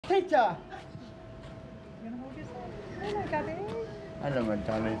Peter! You want to hold yourself? Hello, Gabby. Hello, my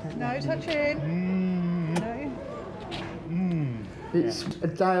darling. No touching. No. It's a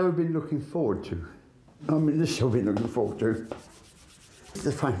day I've been looking forward to. I mean, this I've been looking forward to.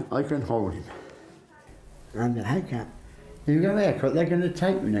 The fact I can hold him. And the haircut. You got a haircut, they're going to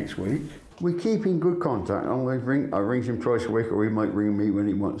take me next week. We keep in good contact. I ring him twice a week, or he might ring me when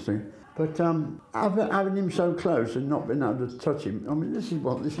he wants to. But having him so close and not being able to touch him, I mean, this is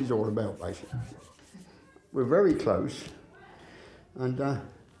what this is all about, basically. We're very close. And,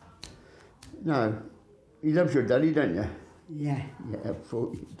 no, he loves your daddy, don't you? Yeah. Yeah, I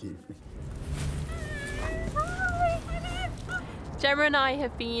thought you did. Gemma and I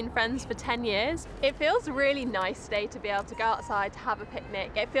have been friends for 10 years. It feels really nice today to be able to go outside to have a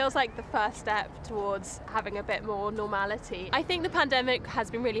picnic. It feels like the first step towards having a bit more normality. I think the pandemic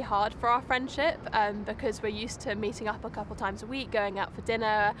has been really hard for our friendship because we're used to meeting up a couple times a week, going out for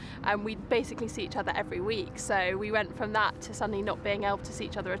dinner, and we basically see each other every week. So we went from that to suddenly not being able to see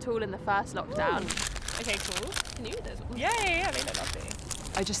each other at all in the first lockdown. Okay, cool. Can you do this one? Yeah, they look lovely.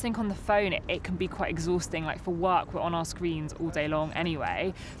 I just think on the phone it can be quite exhausting. Like for work, we're on our screens all day long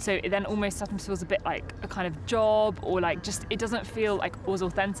anyway, so it then almost sometimes feels a bit like a kind of job, or like just it doesn't feel like as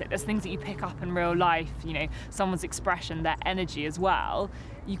authentic. There's things that you pick up in real life, you know, someone's expression, their energy as well.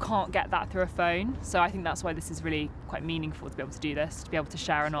 You can't get that through a phone, so I think that's why this is really quite meaningful to be able to do this, to be able to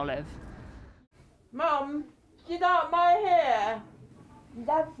share an olive. Mum, do you like my hair?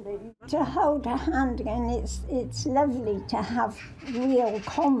 Lovely. To hold her hand again, it's lovely to have real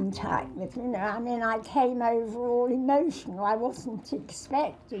contact with, you know. I mean, I came over all emotional. I wasn't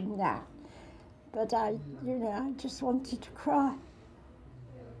expecting that. But I just wanted to cry.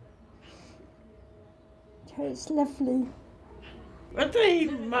 So it's lovely. What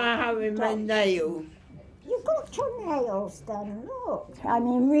am I having my nails? You got your nails done, look. I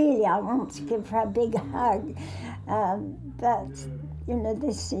mean, really, I want to give her a big hug. But, you know,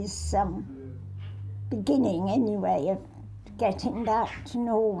 this is beginning anyway of getting back to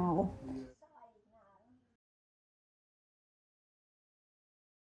normal.